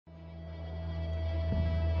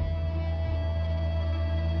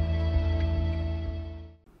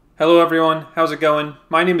Hello everyone, how's it going?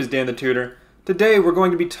 My name is Dan the Tutor. Today we're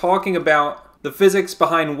going to be talking about the physics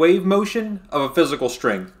behind wave motion of a physical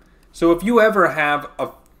string. So if you ever have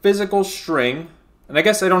a physical string, and I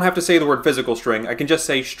guess I don't have to say the word physical string, I can just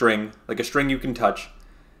say string, like a string you can touch,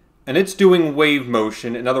 and it's doing wave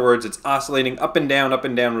motion, in other words it's oscillating up and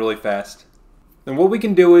down really fast, then what we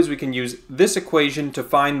can do is we can use this equation to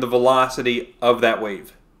find the velocity of that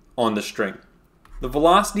wave on the string. The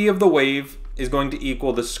velocity of the wave is going to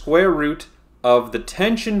equal the square root of the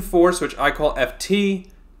tension force, which I call Ft,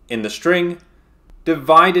 in the string,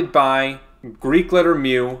 divided by Greek letter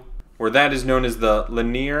mu, where that is known as the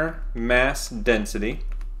linear mass density.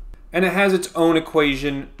 And it has its own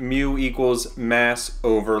equation, mu equals mass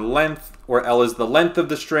over length, where L is the length of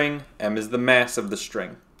the string, m is the mass of the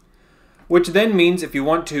string. Which then means if you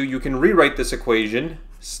want to, you can rewrite this equation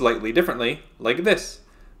slightly differently, like this.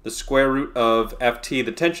 The square root of Ft,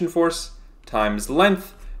 the tension force, times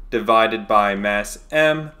length divided by mass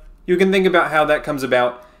m. You can think about how that comes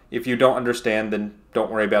about. If you don't understand, then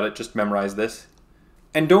don't worry about it, just memorize this.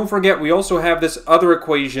 And don't forget, we also have this other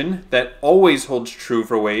equation that always holds true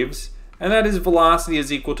for waves, and that is velocity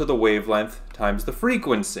is equal to the wavelength times the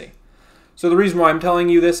frequency. So the reason why I'm telling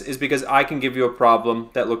you this is because I can give you a problem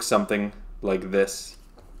that looks something like this.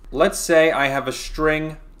 Let's say I have a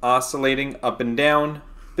string oscillating up and down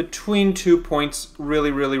between 2 points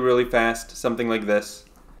really fast, something like this.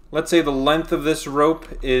 Let's say the length of this rope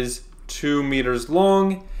is 2 meters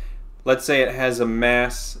long. Let's say it has a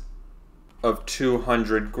mass of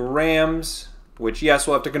 200 grams, which yes,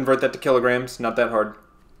 we'll have to convert that to kilograms, not that hard.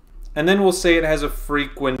 And then we'll say it has a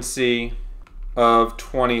frequency of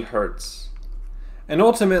 20 hertz. And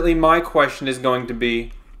ultimately my question is going to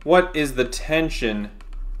be, what is the tension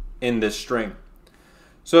in this string?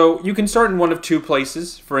 So you can start in one of two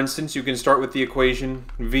places. For instance, you can start with the equation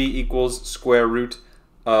V equals square root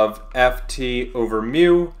of Ft over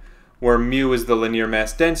mu, where mu is the linear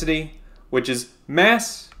mass density, which is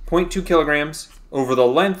mass, 0.2 kilograms, over the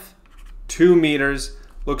length, 2 meters.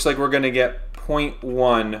 Looks like we're going to get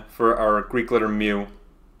 0.1 for our Greek letter mu.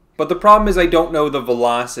 But the problem is I don't know the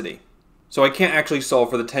velocity, so I can't actually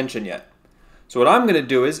solve for the tension yet. So what I'm going to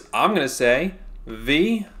do is I'm going to say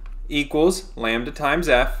V equals lambda times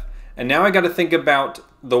f, and now I got to think about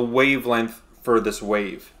the wavelength for this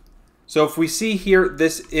wave. So if we see here,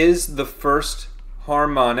 this is the first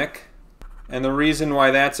harmonic, and the reason why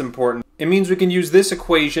that's important, it means we can use this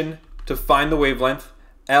equation to find the wavelength.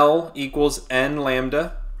 L equals n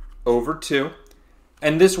lambda over 2,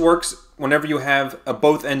 and this works whenever you have a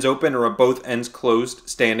both ends open or a both ends closed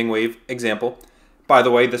standing wave example. By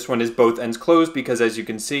the way, this one is both ends closed because, as you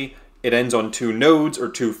can see, it ends on 2 nodes or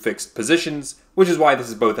 2 fixed positions, which is why this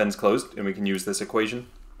is both ends closed, and we can use this equation.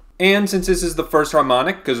 And since this is the first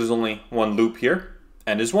harmonic, because there's only one loop here,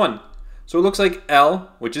 n is 1. So it looks like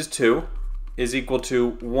L, which is 2, is equal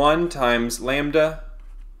to 1 times lambda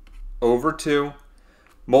over 2.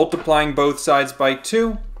 Multiplying both sides by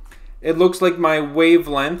 2, it looks like my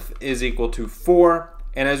wavelength is equal to 4.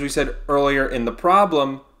 And as we said earlier in the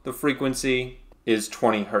problem, the frequency is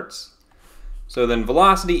 20 hertz. So then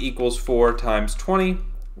velocity equals 4 times 20.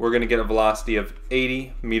 We're going to get a velocity of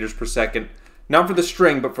 80 meters per second. Not for the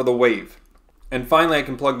string, but for the wave. And finally, I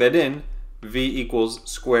can plug that in. V equals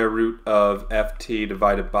square root of Ft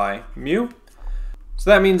divided by mu. So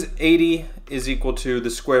that means 80 is equal to the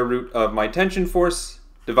square root of my tension force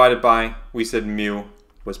divided by, we said mu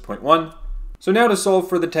was 0.1. So now to solve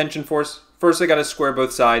for the tension force, first I got to square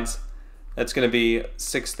both sides. That's going to be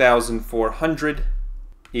 6,400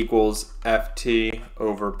 equals Ft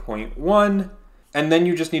over 0.1. And then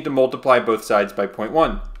you just need to multiply both sides by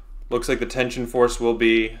 0.1. Looks like the tension force will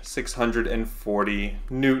be 640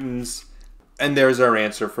 newtons. And there's our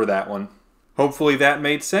answer for that one. Hopefully that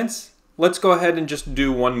made sense. Let's go ahead and just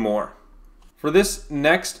do one more. For this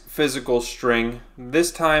next physical string,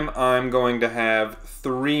 this time I'm going to have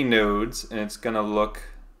 3 nodes, and it's going to look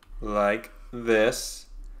like this.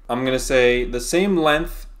 I'm going to say the same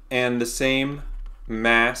length and the same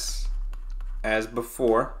mass as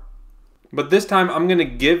before, but this time I'm going to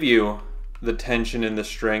give you the tension in the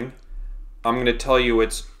string. I'm going to tell you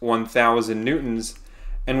it's 1,000 newtons,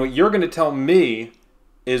 and what you're going to tell me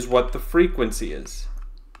is what the frequency is.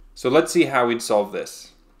 So let's see how we'd solve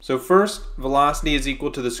this. So first, velocity is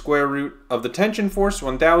equal to the square root of the tension force,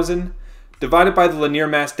 1,000, divided by the linear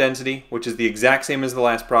mass density, which is the exact same as the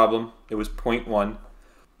last problem. It was 0.1.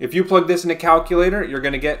 If you plug this in a calculator, you're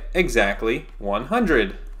going to get exactly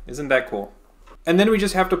 100. Isn't that cool? And then we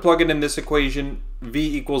just have to plug it in this equation,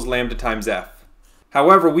 V equals lambda times f.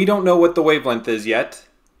 However, we don't know what the wavelength is yet.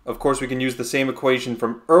 Of course, we can use the same equation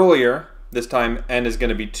from earlier, This time n is going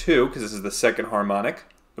to be 2 because this is the second harmonic.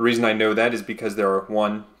 The reason I know that is because there are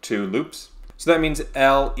 1, 2 loops. So that means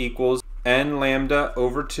L equals n lambda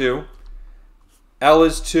over 2. L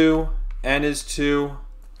is 2, n is 2,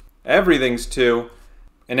 everything's 2.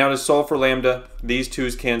 And now to solve for lambda, these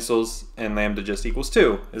 2's cancels and lambda just equals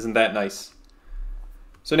 2. Isn't that nice?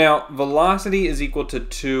 So now velocity is equal to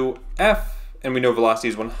 2f, and we know velocity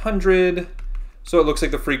is 100. So it looks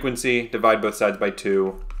like the frequency, divide both sides by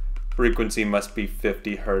 2. Frequency must be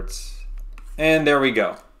 50 hertz. And there we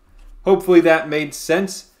go. Hopefully that made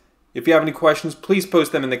sense. If you have any questions, please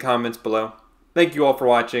post them in the comments below. Thank you all for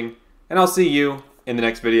watching, and I'll see you in the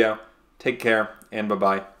next video. Take care, and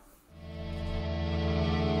bye-bye.